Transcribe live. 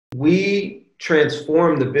we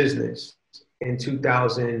transformed the business in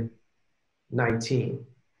 2019.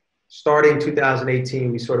 Starting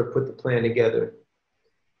 2018, we sort of put the plan together.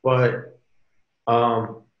 But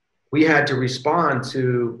we had to respond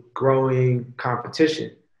to growing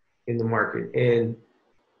competition in the market. And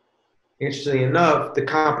interestingly enough, the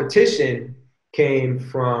competition came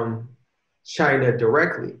from China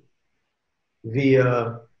directly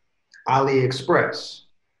via AliExpress.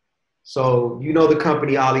 So you know the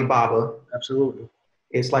company Alibaba. Absolutely.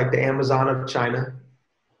 It's like the Amazon of China,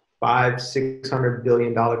 $500-600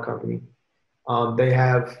 billion company. They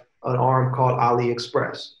have an arm called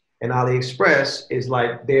AliExpress. And AliExpress is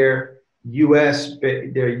like their US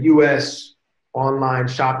online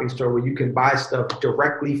shopping store where you can buy stuff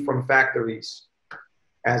directly from factories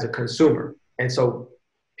as a consumer. And so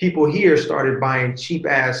people here started buying cheap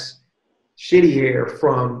ass shitty hair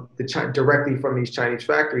directly from these Chinese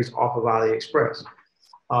factories off of AliExpress.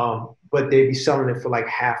 But they'd be selling it for like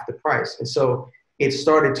half the price. And so it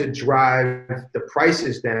started to drive the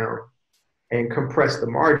prices down and compress the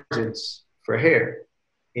margins for hair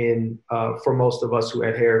for most of us who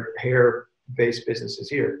had hair-based businesses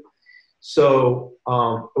here. So,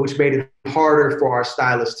 which made it harder for our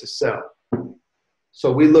stylists to sell.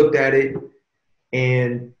 So we looked at it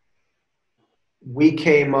and we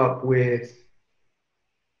came up with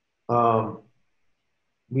a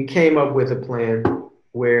plan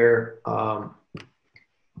where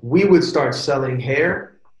we would start selling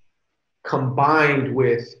hair combined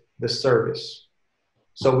with the service.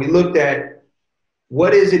 So we looked at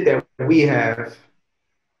what is it that we have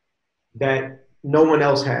that no one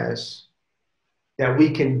else has that we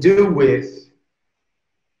can do with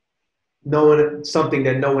something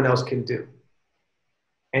that no one else can do.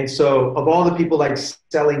 And so of all the people like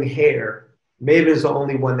selling hair, Mayvenn is the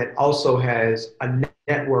only one that also has a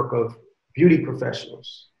network of beauty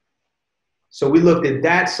professionals. So we looked at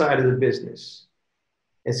that side of the business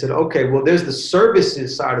and said, okay, well, there's the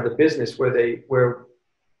services side of the business where the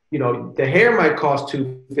hair might cost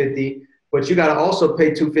 $250, but you got to also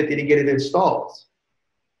pay $250 to get it installed.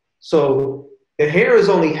 So the hair is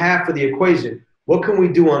only half of the equation. What can we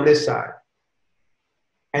do on this side?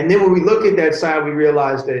 And then when we look at that side, we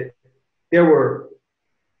realized that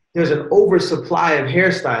there's an oversupply of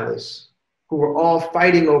hairstylists who were all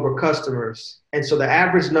fighting over customers. And so the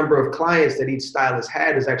average number of clients that each stylist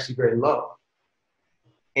had is actually very low.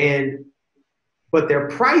 But their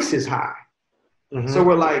price is high. Mm-hmm. So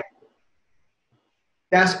we're like,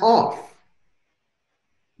 that's off.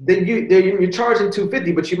 You're charging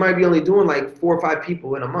 $250, but you might be only doing like 4 or 5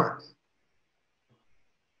 people in a month.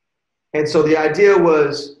 And so the idea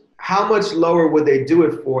was, how much lower would they do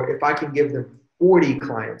it for if I can give them 40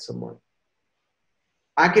 clients a month?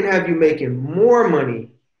 I can have you making more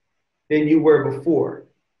money than you were before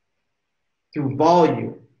through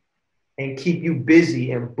volume and keep you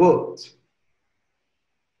busy and booked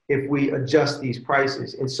if we adjust these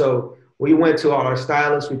prices. And so we went to all our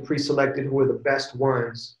stylists, we pre-selected who were the best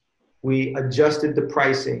ones. We adjusted the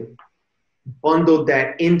pricing, bundled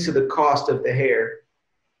that into the cost of the hair.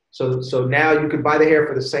 So now you can buy the hair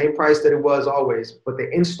for the same price that it was always, but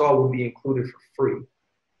the install will be included for free.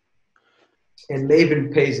 And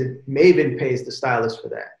Mayvenn pays the stylist for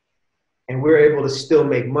that. And we're able to still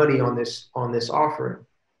make money on this offering.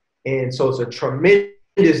 And so it's a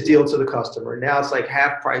tremendous deal to the customer. Now it's like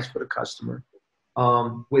half price for the customer,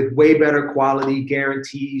 with way better quality,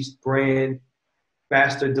 guarantees, brand,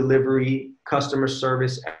 faster delivery, customer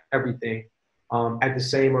service, everything. At the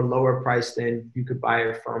same or lower price than you could buy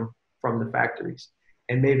it from the factories.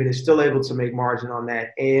 And Mayvenn is still able to make margin on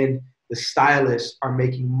that. And the stylists are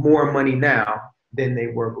making more money now than they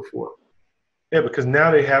were before. Yeah, because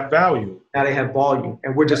now they have value. Now they have volume.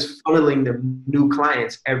 And we're just funneling them new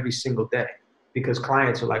clients every single day because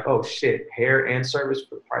clients are like, oh shit, hair and service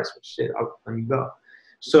for the price of shit. Let me go.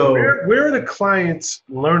 So where are the clients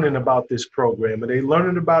learning about this program? Are they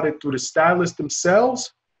learning about it through the stylists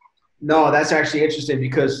themselves? No, that's actually interesting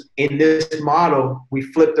because in this model, we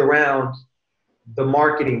flipped around the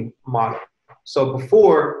marketing model. So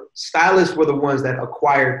before, stylists were the ones that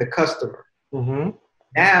acquired the customer. Mm-hmm.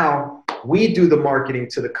 Now we do the marketing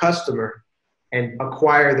to the customer and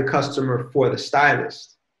acquire the customer for the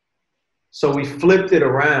stylist. So we flipped it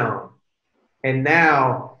around. And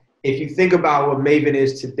now if you think about what Mayvenn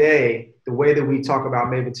is today, the way that we talk about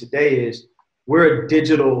Mayvenn today is we're a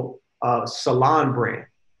digital salon brand.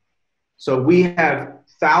 So we have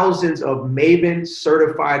thousands of Mayvenn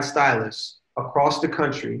certified stylists across the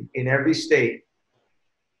country in every state.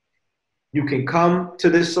 You can come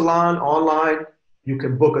to this salon online. You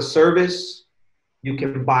can book a service. You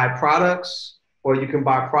can buy products. or you can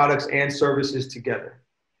buy products and services together.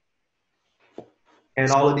 And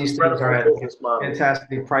all of these things are at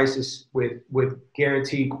fantastic prices with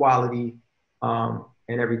guaranteed quality and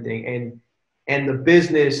everything. And the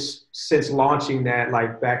business, since launching that,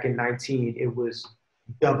 like back in 19, it was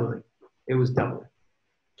doubling. It was doubling.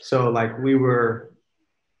 So like we were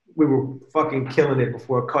fucking killing it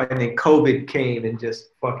before, and then COVID came and just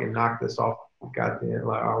fucking knocked us off, goddamn,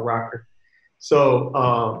 like our rocker.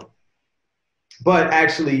 So, but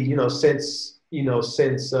actually, since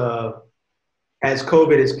as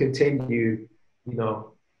COVID has continued,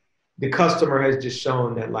 the customer has just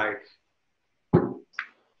shown that like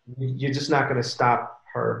you're just not going to stop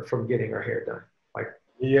her from getting her hair done. Like,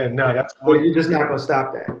 yeah, no, that's well, you're just not going to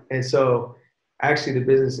stop that. And so, actually, the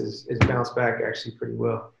business is bounced back actually pretty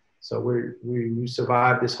well. So we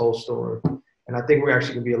survived this whole storm, and I think we're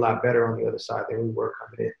actually going to be a lot better on the other side than we were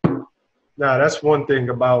coming in. Now, that's one thing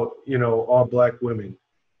about all Black women.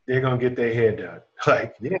 They're gonna get their hair done.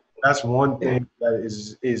 Like, yeah. That's one thing that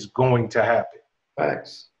is going to happen.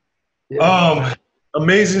 Facts. Yeah.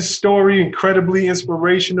 Amazing story, incredibly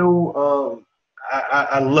inspirational.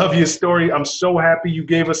 I love your story. I'm so happy you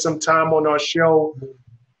gave us some time on our show.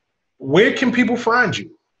 Where can people find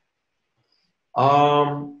you?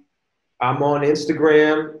 I'm on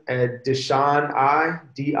Instagram at Diishan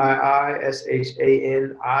Diishani.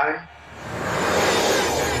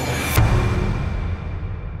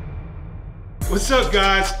 What's up,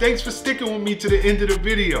 guys? Thanks for sticking with me to the end of the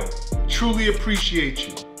video. Truly appreciate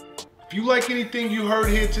you. If you like anything you heard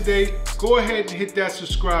here today, go ahead and hit that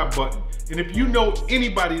subscribe button. And if you know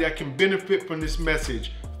anybody that can benefit from this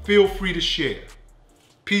message, feel free to share.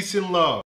 Peace and love.